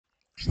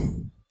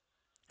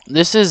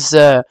This is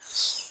 7.5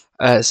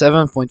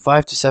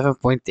 to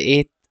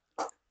 7.8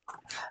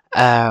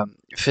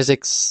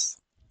 physics,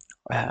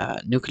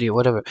 nuclear,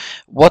 whatever.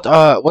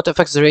 What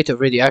affects the rate of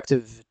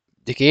radioactive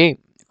decay?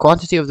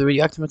 Quantity of the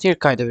radioactive material,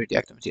 kind of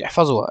radioactive material.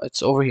 احفظوها.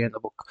 It's over here in the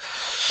book.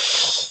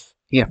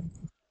 Here,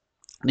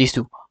 these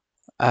two.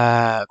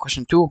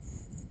 Question 2.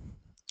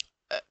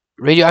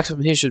 Radioactive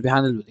material should be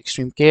handled with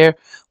extreme care.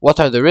 What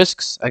are the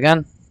risks?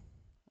 Again,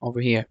 over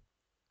here.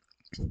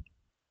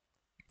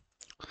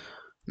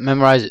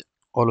 Memorize it,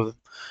 all of them.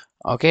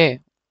 Okay.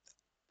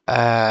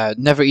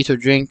 Never eat or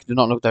drink. Do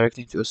not look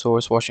directly into a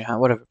source. Wash your hand.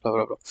 Whatever. Blah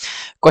blah blah.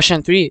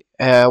 Question 3.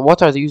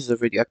 What are the uses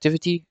of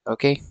radioactivity?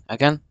 Okay.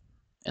 Again,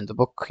 in the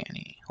book.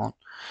 يعني هون.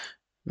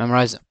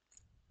 Memorize it.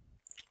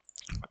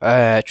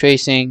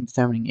 Tracing,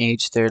 determining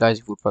age,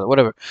 sterilizing food product,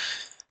 whatever.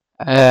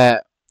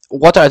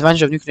 What are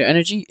advantages of nuclear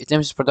energy? It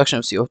limits the production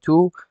of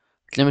CO2.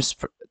 It limits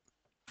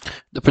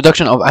the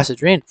production of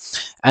acid rain,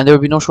 and there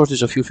will be no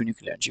shortage of fuel for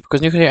nuclear energy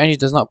because nuclear energy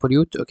does not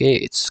pollute. Okay,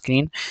 it's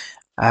clean.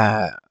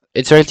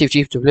 It's relatively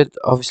cheap to build,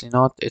 obviously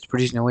not. It's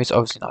producing no waste,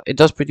 obviously not. It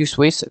does produce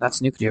waste, and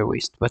that's nuclear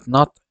waste, but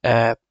not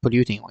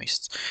polluting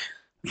waste.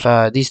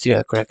 These three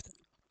are correct.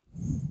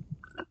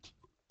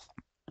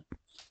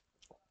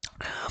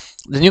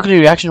 The nuclear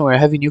reaction where a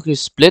heavy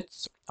nucleus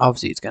splits,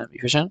 obviously it's going to be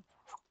fission.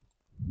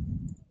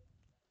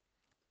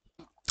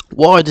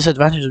 What are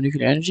disadvantages of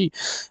nuclear energy?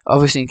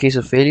 Obviously, in case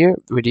of failure,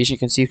 radiation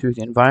can seep through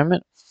the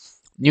environment.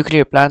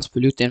 Nuclear plants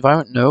pollute the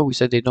environment? No, we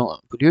said they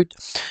don't pollute.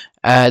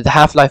 The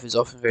half-life is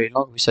often very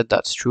long. We said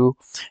that's true.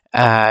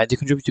 They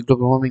contribute to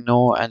global warming?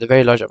 No. And a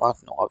very large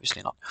amount? No,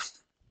 obviously not.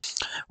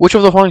 Which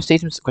of the following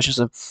statements? Which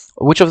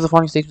of the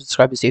following statements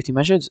describe the safety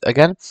measures?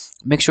 Again,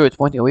 make sure it's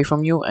pointing away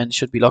from you and it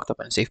should be locked up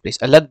in a safe place.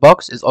 A lead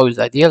box is always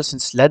ideal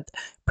since lead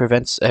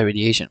prevents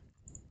radiation.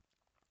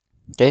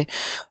 Okay.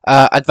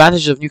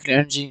 Advantages of nuclear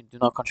energy do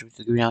not contribute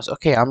to the greenhouse.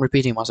 Okay, I'm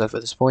repeating myself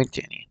at this point.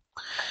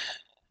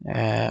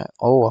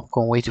 Oh, I'm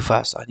going way too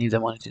fast. I need the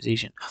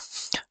monetization.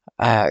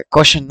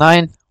 Question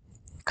 9.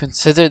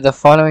 Consider the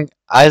following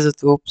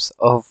isotopes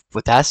of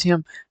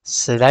potassium.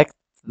 Select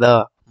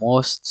the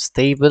most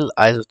stable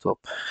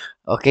isotope.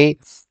 Okay.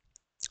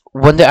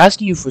 When they're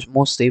asking you for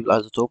most stable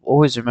isotope,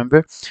 always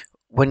remember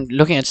when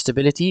looking at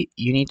stability,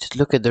 you need to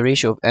look at the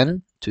ratio of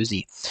N to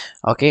Z.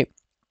 Okay.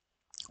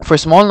 For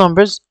small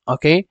numbers,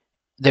 okay,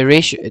 the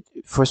ratio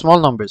for small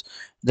numbers,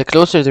 the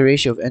closer the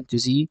ratio of N to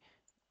Z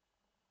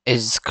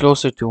is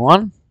closer to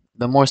 1,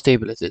 the more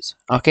stable it is.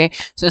 Okay,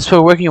 since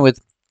we're working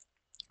with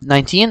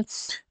 19,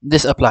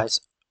 this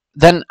applies.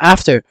 Then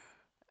after,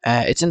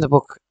 it's in the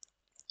book,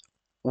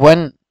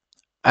 when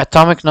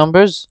atomic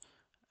numbers,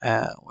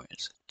 where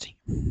is it?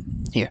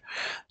 Here.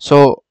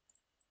 So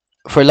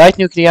for light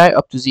nuclei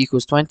up to Z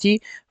equals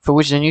 20, for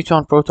which the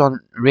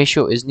neutron-proton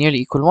ratio is nearly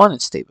equal 1,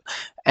 it's stable.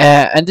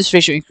 And this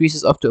ratio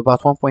increases up to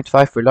about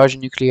 1.5 for larger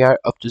nuclei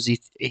up to Z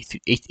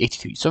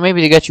 83. So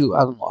maybe they get you,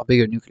 I don't know, a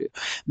bigger nuclear.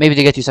 Maybe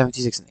they get you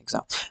 76 in the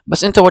exam.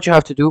 But into what you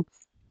have to do,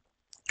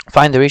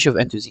 find the ratio of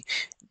N to Z.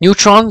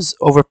 Neutrons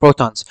over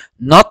protons,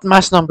 not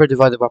mass number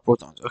divided by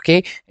protons,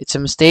 okay? It's a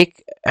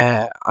mistake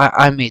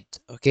I made,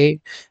 okay?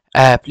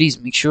 Please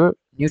make sure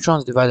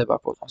neutrons divided by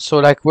protons. So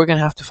like we're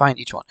gonna have to find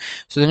each one.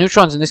 So the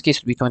neutrons in this case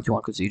would be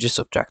 21 because you just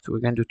subtract. We're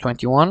gonna do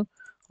 21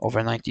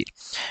 over 19.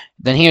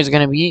 Then here's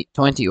gonna be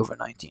 20 over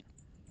 19.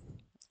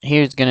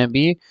 Here's gonna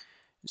be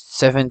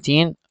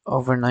 17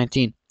 over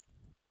 19.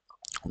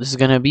 This is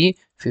gonna be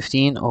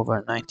 15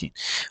 over 19.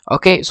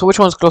 Okay, so which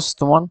one's closest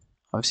to 1?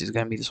 Obviously it's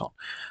gonna be this one.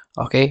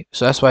 Okay,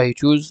 so that's why you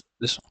choose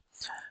this one.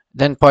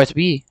 Then part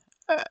B,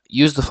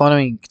 use the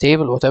following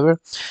table, whatever.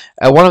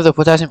 One of the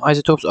potassium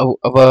isotopes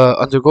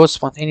undergoes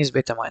spontaneous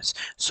beta minus.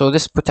 So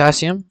this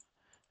potassium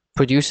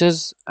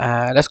produces,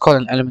 let's call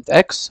it an element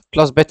X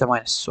plus beta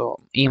minus,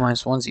 so E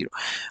minus 1, 0.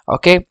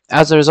 Okay,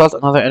 as a result,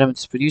 another element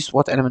is produced.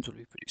 What element will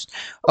be produced?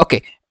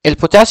 Okay, el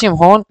potassium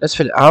hone, let's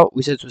fill it out.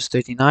 We said it was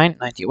 39,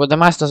 90. Well, the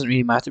mass doesn't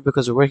really matter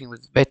because we're working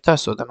with beta,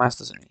 so the mass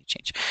doesn't really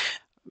change.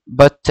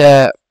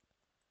 But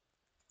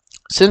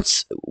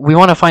since we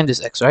want to find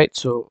this X, right?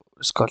 So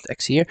let's call it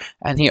X here,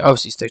 and here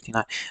obviously is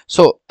 39.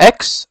 So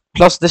X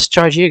plus this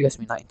charge here gets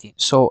me 19.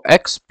 So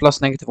X plus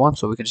 -1,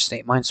 so we can just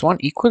say -1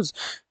 equals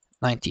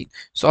 19.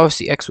 So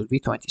obviously X would be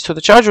 20. So the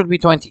charge would be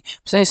 20.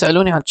 بس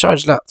يسألوني عن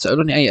الشارج لا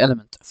تسألوني أي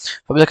element.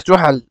 فبدك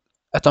تروح على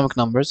atomic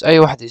numbers. أي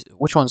واحد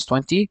which one's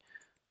 20?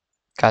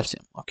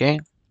 Calcium. Okay.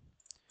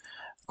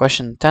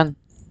 Question 10.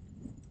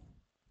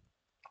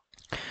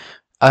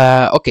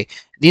 Okay.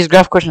 These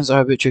graph questions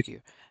are a bit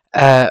trickier.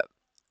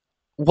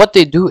 What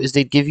they do is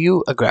they give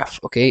you a graph,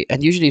 okay,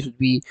 and usually it would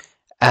be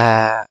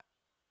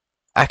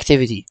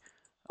activity,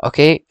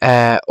 okay,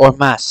 or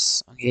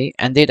mass, okay,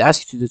 and they'd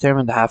ask you to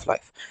determine the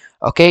half-life.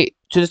 Okay,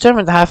 to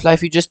determine the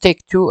half-life, you just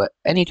take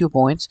any two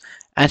points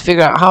and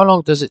figure out how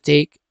long does it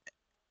take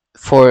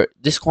for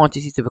this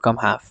quantity to become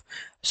half.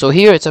 So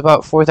here it's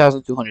about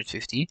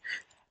 4,250.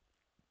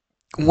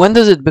 When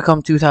does it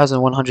become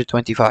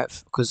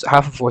 2,125? Because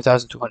half of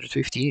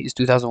 4,250 is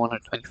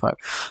 2,125.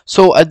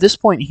 So at this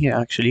point here,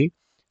 actually,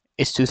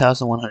 is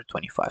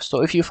 2125. So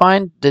if you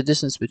find the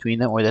distance between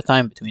them or the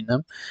time between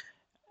them,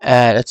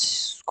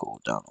 let's go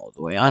down all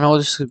the way. I know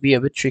this could be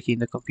a bit tricky in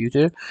the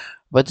computer,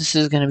 but this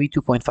is going to be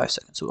 2.5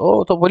 seconds. So,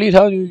 oh, Walid,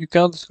 how do you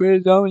count the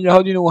squares down?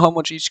 How do you know how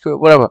much each square?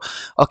 Whatever.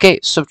 Okay,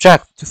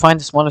 subtract to find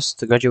the smallest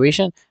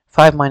graduation.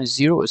 5 minus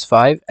 0 is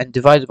 5, and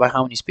divided by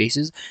how many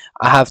spaces?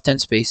 I have 10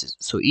 spaces.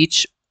 So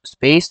each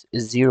space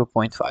is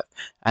 0.5.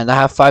 And I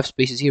have 5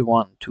 spaces here.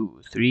 1,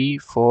 2, 3,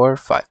 4,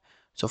 5.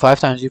 So 5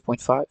 times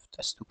 0.5,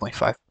 that's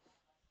 2.5.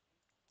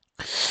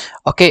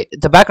 Okay,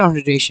 the background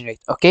radiation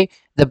rate. Okay,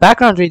 the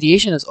background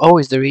radiation is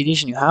always the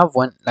radiation you have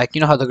when, like,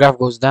 you know how the graph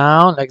goes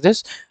down like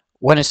this.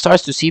 When it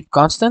starts to seep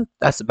constant,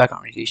 that's the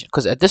background radiation.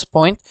 Because at this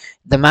point,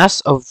 the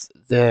mass of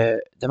the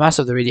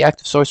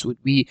radioactive source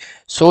would be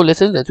so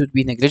little that it would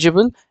be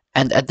negligible,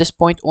 and at this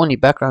point, only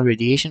background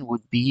radiation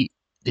would be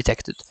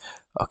detected.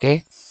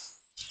 Okay.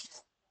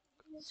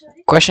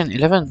 Question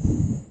 11.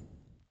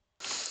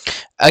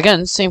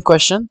 Again, same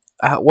question.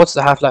 What's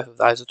the half-life of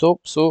the isotope?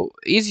 So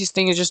easiest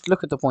thing is just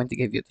look at the point they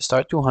gave you at the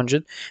start,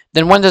 200.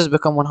 Then when does it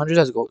become 100?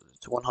 Let's go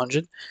to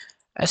 100.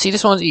 See,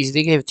 this one's easy.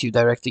 They gave it to you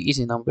directly,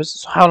 easy numbers.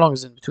 So how long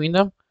is in between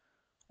them?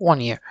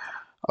 1 year.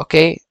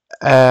 Okay.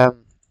 3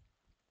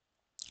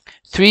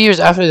 years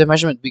after the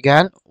measurement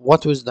began,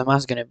 what was the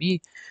mass gonna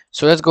be?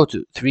 So let's go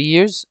to 3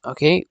 years.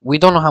 Okay. We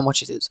don't know how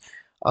much it is.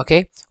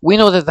 Okay. We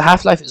know that the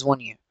half-life is 1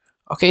 year.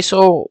 Okay.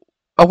 So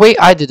a way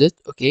I did it.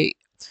 Okay.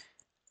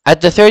 At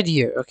the third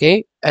year,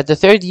 okay? At the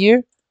third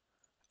year,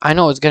 I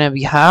know it's gonna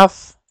be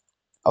half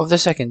of the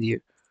second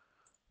year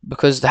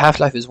because the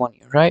half-life is 1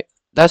 year, right?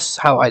 That's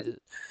how I did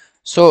it.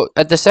 So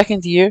at the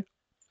second year,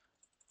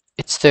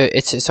 it's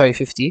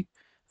 50.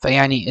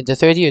 فيعني the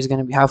third year is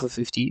gonna be half of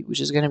 50, which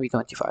is gonna be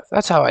 25.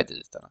 That's how I did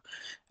it.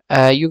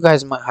 You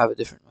guys might have a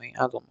different way.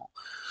 I don't know.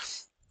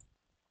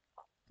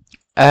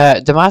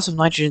 The mass of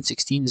nitrogen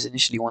 16 is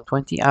initially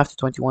 120. After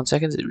 21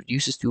 seconds, it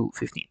reduces to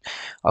 15.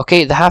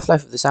 Okay, the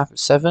half-life of the sample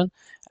is 7.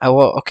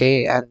 Well,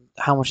 okay, and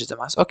how much is the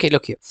mass? Okay,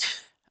 look here.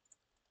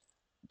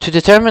 To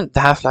determine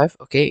the half-life,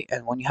 okay,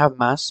 and when you have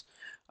mass,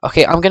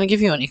 okay, I'm gonna give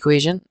you an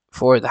equation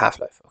for the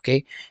half-life,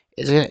 okay?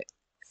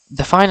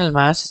 The final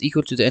mass is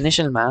equal to the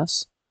initial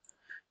mass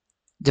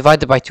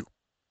divided by 2.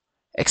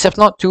 Except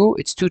not 2,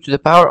 it's 2 to the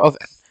power of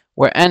n,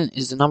 where n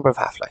is the number of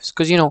half-lives.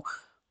 Because, you know,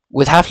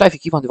 with half-life, you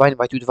keep on dividing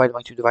by 2, dividing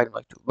by 2, dividing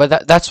by 2.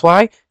 But that's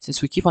why, since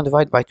we keep on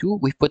dividing by 2,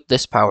 we put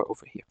this power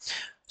over here.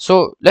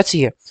 So, let's see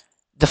here.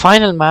 The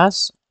final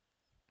mass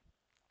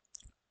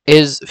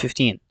is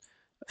 15.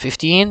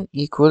 15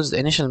 equals the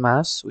initial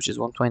mass, which is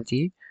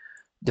 120,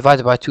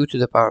 divided by 2 to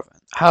the power of n.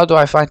 How do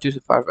I find 2 to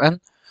the power of n?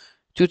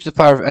 2 to the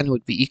power of n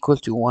would be equal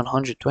to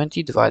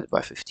 120 divided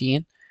by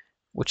 15,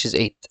 which is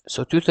 8.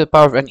 So 2 to the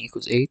power of n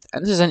equals 8,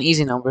 and this is an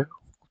easy number.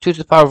 2 to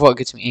the power of what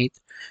gets me 8?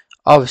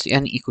 Obviously,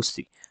 n equals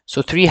 3.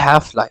 So 3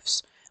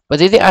 half-lives. But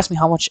did they ask me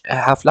how much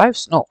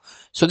half-lives? No.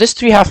 So this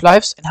 3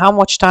 half-lives, in how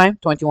much time?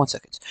 21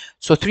 seconds.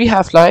 So 3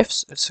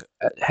 half-lives,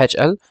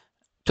 HL,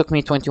 took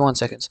me 21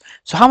 seconds.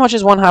 So how much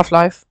is 1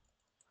 half-life?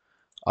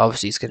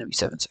 Obviously, it's going to be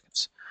 7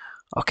 seconds.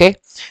 Okay?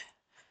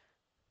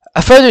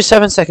 A further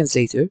 7 seconds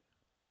later,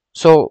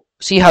 so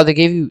see how they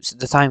gave you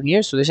the time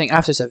here? So they're saying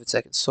after 7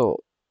 seconds.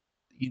 So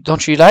you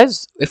don't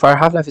realize if our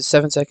half-life is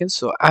 7 seconds,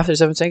 so after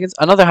 7 seconds,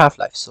 another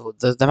half-life. So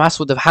the mass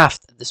would have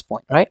halved at this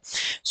point, right?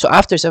 So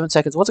after 7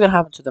 seconds, what's going to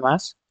happen to the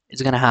mass?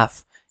 It's going to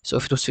halve. So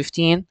if it was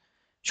 15,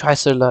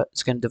 Tricerla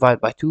is going to divide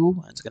by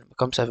 2, and it's going to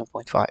become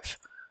 7.5.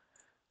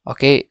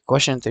 Okay,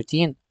 question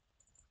 13.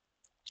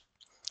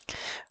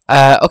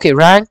 Okay,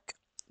 rank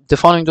the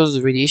following doses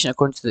of radiation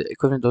according to the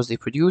equivalent dose they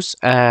produce.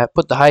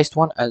 Put the highest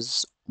one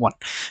as 1.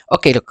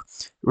 Okay, look.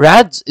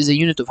 Rads is a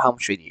unit of how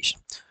much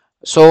radiation.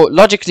 So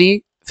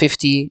logically,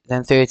 50,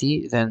 then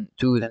 30, then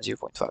 2, then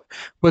 0.5.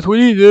 But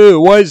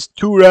why is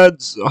 2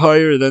 rads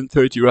higher than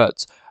 30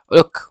 rads?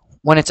 Look,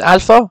 when it's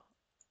alpha,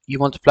 you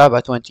multiply by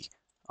 20.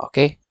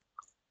 Okay?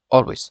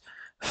 Always.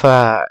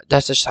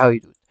 That's just how you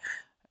do it.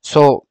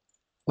 So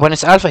when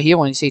it's alpha here,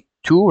 when you say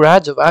 2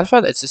 rads of alpha,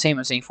 it's the same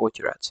as saying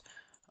 40 rads.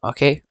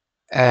 Okay?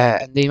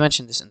 And they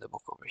mentioned this in the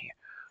book over here.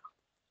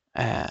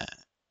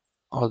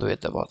 All the way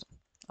at the bottom.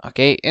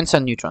 Okay? انسى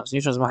neutrons.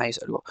 Neutrons ما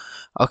هيسألوه.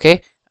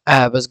 Okay?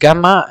 بس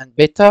gamma and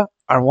beta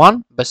are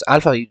 1, but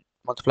alpha you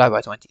multiply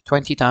by 20.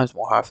 20 times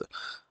more powerful.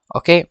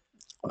 Okay?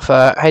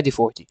 فهذه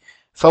 40.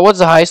 What's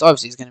the highest?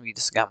 Obviously it's going to be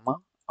this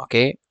gamma.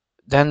 Okay?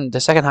 Then the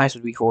second highest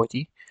would be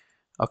 40.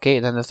 Okay?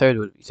 Then the third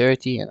would be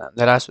 30, and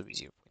the last would be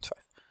 0.5.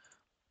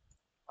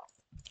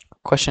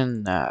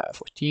 Question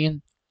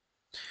 14.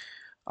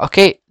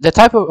 Okay, the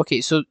type of,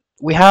 okay, so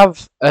we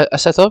have a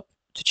setup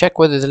to check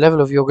whether the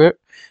level of yogurt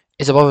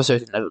is above a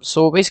certain level.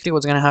 So basically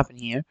what's going to happen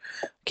here,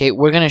 okay,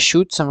 we're going to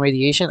shoot some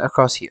radiation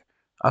across here,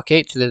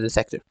 okay, to the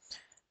detector.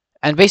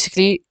 And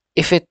basically,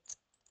 if the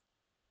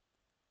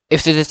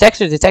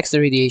detector detects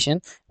the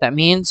radiation, that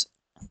means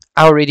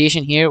our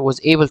radiation here was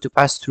able to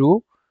pass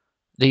through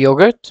the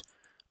yogurt.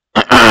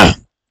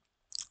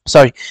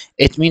 Sorry,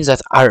 it means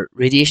that our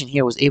radiation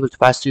here was able to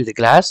pass through the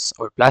glass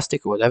or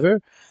plastic or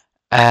whatever,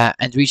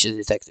 and reach the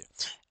detector.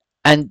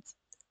 And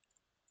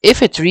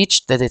if it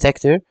reached the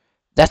detector,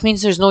 That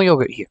means there's no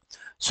yogurt here.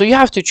 So you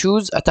have to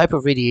choose a type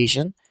of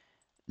radiation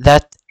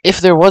that if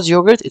there was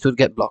yogurt, it would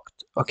get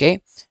blocked.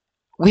 Okay,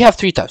 we have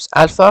three types: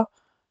 alpha,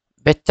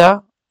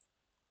 beta,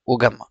 or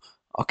gamma.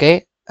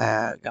 Okay,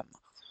 gamma.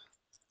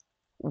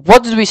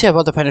 What did we say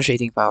about the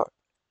penetrating power?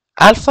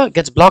 Alpha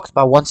gets blocked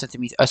by 1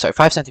 centimeter,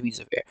 5 centimeters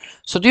of air.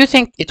 So do you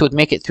think it would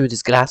make it through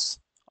this glass?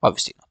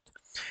 Obviously not.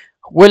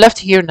 We're left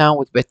here now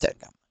with beta and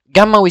gamma.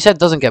 Gamma, we said,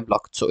 doesn't get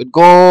blocked, so it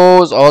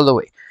goes all the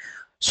way.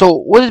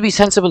 So would it be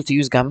sensible to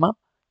use gamma?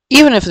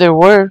 Even if there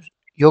were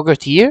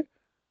yogurt here,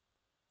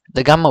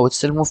 the gamma would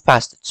still move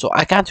past it. So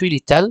I can't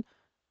really tell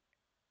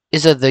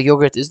is that the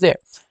yogurt is there.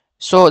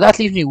 So that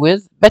leaves me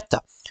with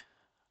beta.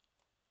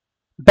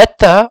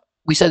 Beta,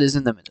 we said, is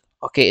in the middle.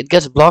 Okay, it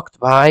gets blocked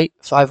by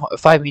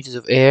 5 meters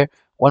of air,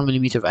 1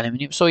 millimeter of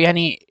aluminium. So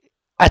yani,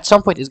 at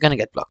some point it's gonna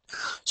get blocked.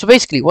 So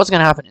basically what's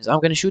gonna happen is I'm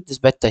gonna shoot this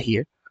beta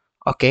here,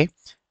 okay,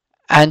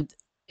 and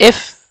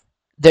if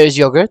there is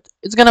yogurt,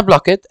 it's gonna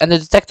block it and the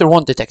detector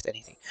won't detect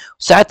anything.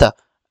 ساعتها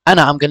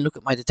I'm gonna look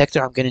at my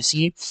detector, I'm gonna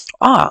see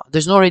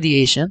there's no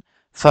radiation,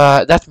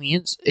 that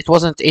means it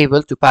wasn't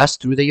able to pass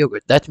through the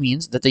yogurt. That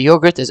means that the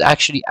yogurt is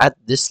actually at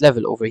this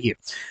level over here.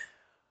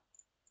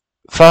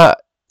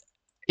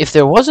 If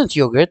there wasn't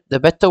yogurt, the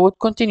beta would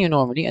continue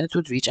normally and it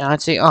would reach, and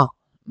I'd say,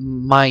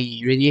 my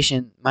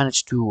radiation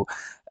managed to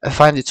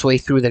find its way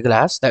through the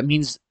glass. That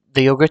means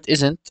the yogurt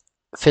isn't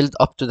filled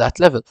up to that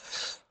level.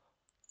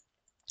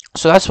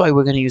 So that's why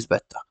we're going to use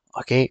beta,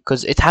 okay?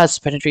 Because it has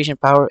penetration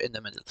power in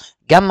the middle.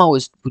 Gamma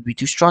would be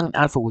too strong and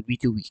alpha would be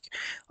too weak,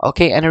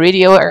 okay? And a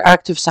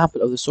radioactive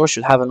sample of the source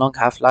should have a long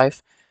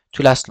half-life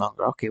to last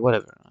longer. Okay,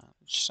 whatever.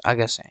 I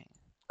guess.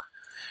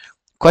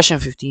 Question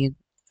 15.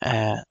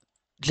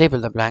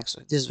 Label the blanks.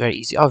 This is very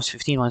easy. Obviously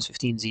 15 minus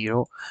 15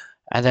 0,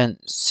 and then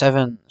 6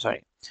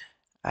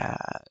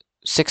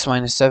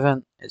 minus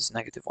 7 is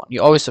 -1.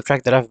 You always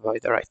subtract the left by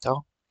the right.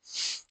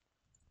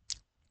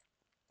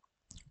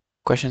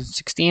 Question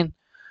 16.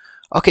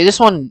 Okay, this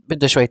one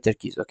بدها شوية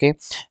تركيز. Okay,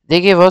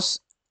 they gave us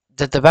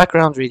that the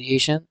background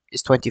radiation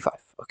is 25.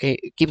 Okay,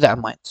 keep that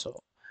in mind.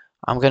 So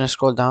I'm gonna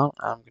scroll down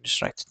and I'm gonna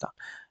just write it down.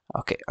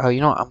 Okay,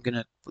 you know, I'm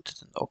gonna put it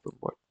in the open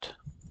board.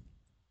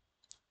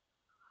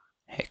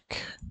 Heck.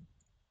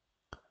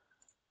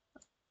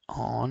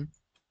 هون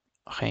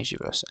خلينا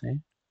نجيب الأسئلة.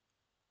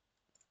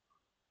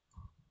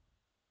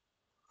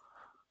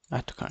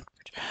 add to current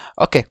page.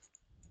 Okay,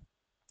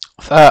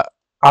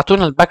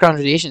 فأعطونا the background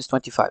radiation is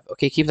 25.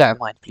 Okay, keep that in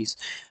mind, please.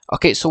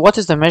 Okay, so what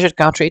is the measured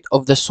count rate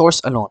of the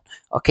source alone?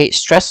 Okay,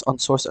 stress on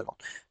source alone.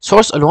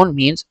 Source alone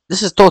means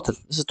this is total.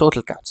 This is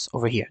total counts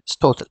over here. It's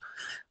total.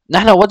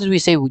 Now, what did we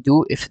say we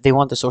do if they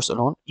want the source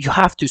alone? You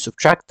have to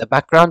subtract the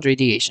background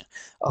radiation.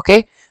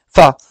 Okay,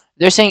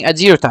 they're saying at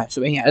 0 times.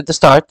 So at the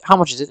start, how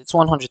much is it? It's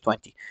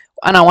 120.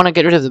 And I want to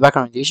get rid of the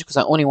background radiation because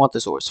I only want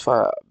the source.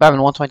 بعمل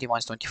 120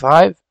 minus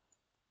 25,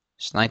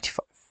 it's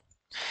 95.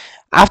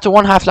 After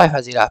one half-life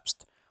has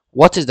elapsed,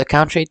 what is the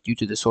count rate due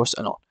to the source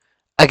alone?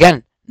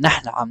 Again,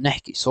 نحن عم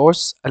نحكي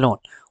source alone.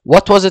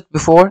 What was it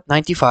before?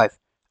 95.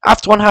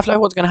 After one half-life,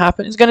 what's going to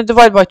happen? It's going to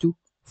divide by 2,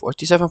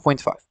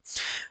 47.5.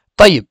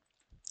 طيب,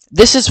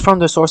 this is from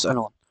the source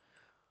alone.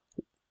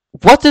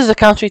 What is the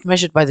count rate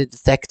measured by the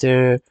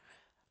detector?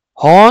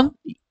 Hon,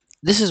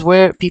 this is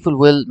where people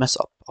will mess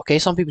up. Okay,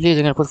 some people here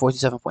they're gonna put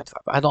 47.5.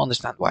 I don't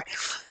understand why.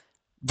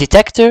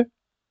 Detector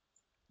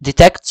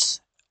detects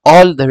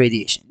all the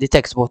radiation,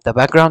 detects both the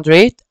background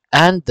rate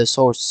and the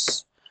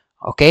source.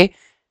 Okay,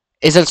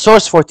 is the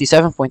source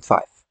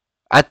 47.5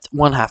 at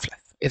one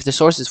half-life? If the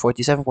source is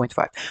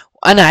 47.5,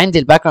 أنا عندي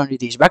the background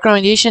radiation. Background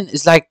radiation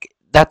is like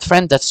that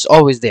friend that's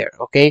always there.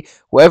 Okay,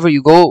 wherever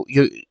you go,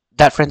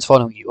 that friend's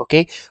following you.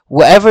 Okay,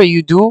 whatever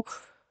you do,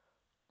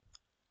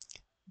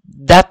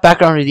 that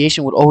background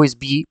radiation would always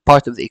be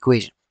part of the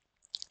equation.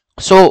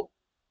 So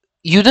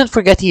you didn't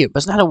forget here,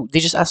 but now they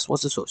just asked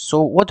what's the source.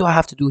 So what do I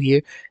have to do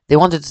here? They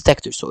want the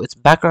detector, so it's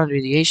background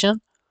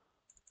radiation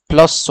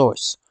plus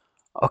source.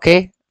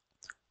 Okay,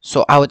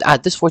 so I would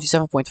add this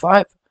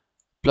 47.5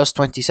 plus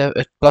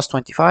 27 plus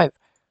 25,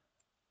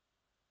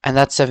 and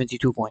that's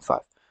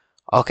 72.5.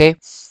 Okay,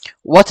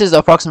 what is the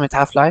approximate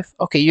half-life?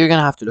 Okay, you're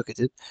gonna have to look at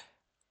it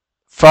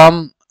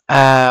from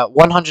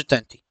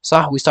 120.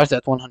 So we started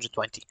at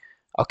 120.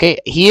 Okay,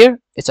 here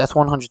it's at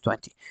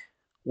 120.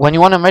 When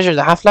you want to measure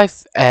the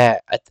half-life,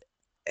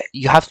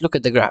 you have to look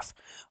at the graph.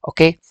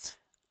 Okay,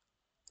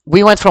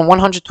 we went from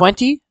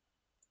 120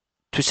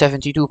 to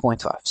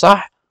 72.5.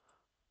 صح?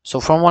 So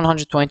from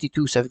 120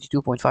 to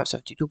 72.5,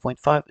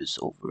 72.5 is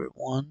over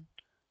 1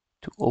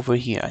 to over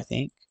here, I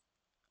think.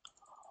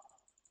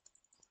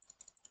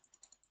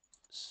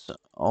 So,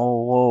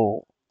 oh,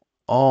 whoa.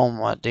 Oh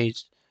my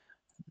days.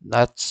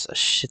 That's a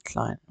shit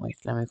line. Wait,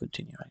 let me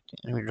continue.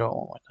 Let me draw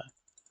one more time.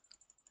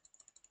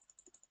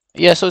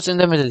 Yeah, so it's in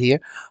the middle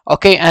here.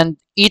 Okay, and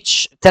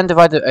each 10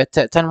 divided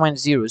 10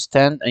 minus 0 is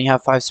 10, and you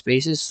have 5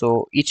 spaces,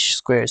 so each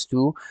square is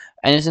 2,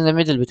 and it's in the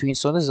middle between,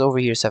 so this is over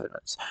here 7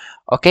 minutes.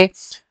 Okay,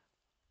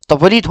 طب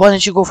Walid, why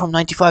didn't you go from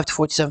 95 to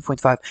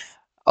 47.5?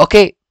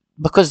 Okay,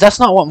 because that's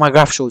not what my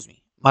graph shows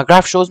me. my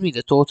graph shows me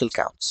the total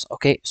counts.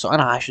 Okay, so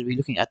I should be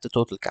looking at the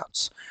total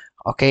counts.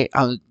 Okay,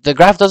 the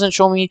graph doesn't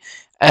show me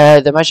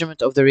the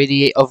measurement of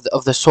the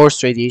of the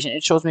source radiation.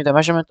 It shows me the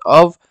measurement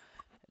of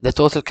the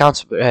total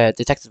counts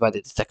detected by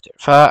the detector.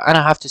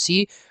 فأنا have to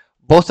see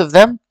both of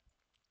them.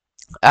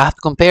 I have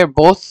to compare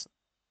both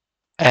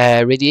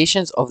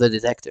radiations of the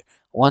detector.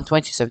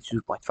 120,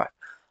 72.5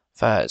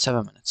 for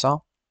 7 minutes.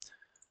 So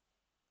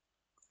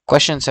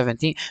question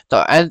 17.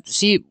 So, and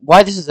see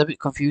why this is a bit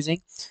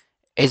confusing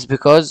is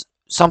because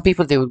some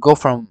people, they would go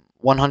from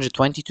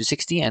 120 to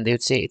 60 and they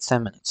would say it's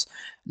 10 minutes.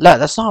 No,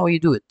 that's not how you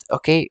do it.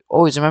 Okay,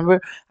 always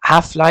remember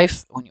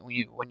half-life.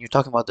 When you're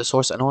talking about the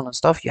source unknown and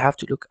stuff, you have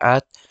to look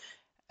at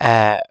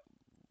uh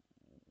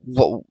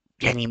what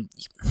يعني,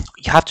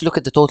 you have to look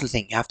at the total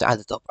thing. You have to add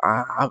it up.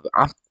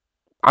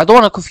 I don't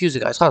want to confuse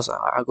you guys. خلاص,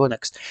 I'll go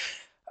next.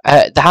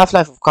 The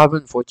half-life of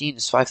carbon-14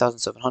 is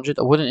 5,700.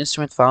 A wooden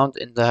instrument found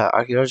in the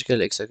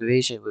archaeological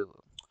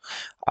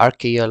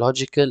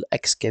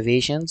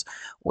excavations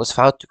was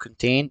found to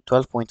contain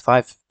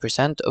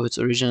 12.5% of its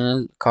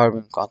original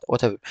carbon content.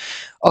 Whatever.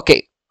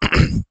 Okay.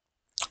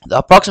 The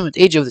approximate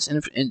age of this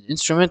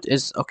instrument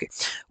is okay.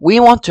 We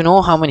want to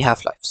know how many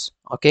half-lives.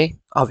 Okay,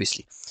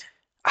 obviously.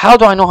 How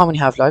do I know how many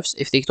half-lives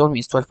if they told me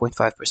it's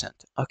 12.5%?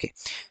 Okay.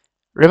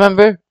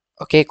 Remember,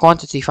 okay,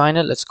 quantity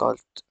final, let's call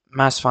it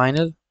mass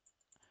final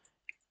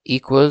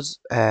equals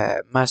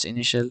mass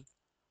initial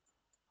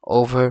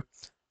over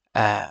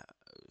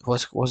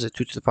was it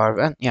 2 to the power of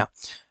n? Yeah.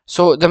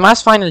 So the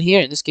mass final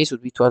here in this case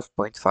would be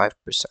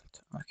 12.5%.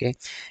 Okay,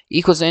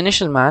 equals the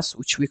initial mass,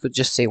 which we could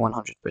just say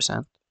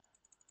 100%,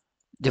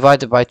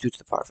 divided by 2 to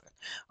the power of n.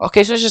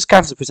 Okay, so let's just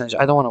cancel percentage.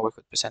 I don't want to work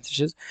with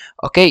percentages.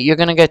 Okay, you're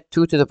gonna get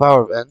 2 to the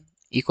power of n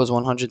equals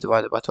 100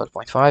 divided by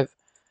 12.5,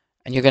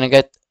 and you're gonna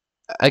get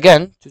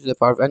again 2 to the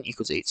power of n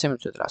equals 8, similar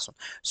to the last one.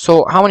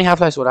 So how many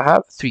half-lives would I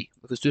have? 3,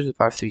 because 2 to the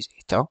power of 3 is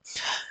 8. Huh?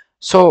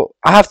 So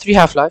I have 3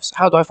 half-lives.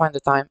 How do I find the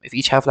time? If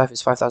each half-life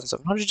is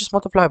 5,700, just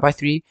multiply by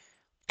 3,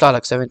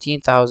 like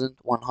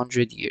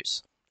 17,100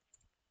 years.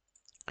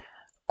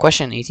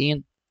 Question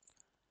 18.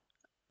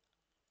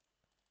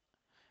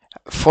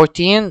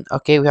 14,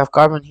 okay, we have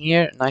carbon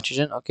here,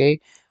 nitrogen,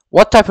 okay.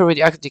 What type of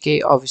radioactive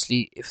decay?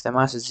 Obviously, if the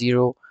mass is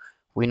 0,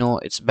 we know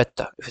it's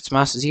beta. If it's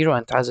mass 0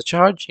 and it has a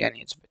charge, yeah,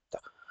 it's beta.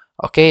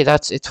 Okay,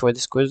 that's it for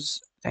this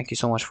quiz. Thank you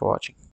so much for watching.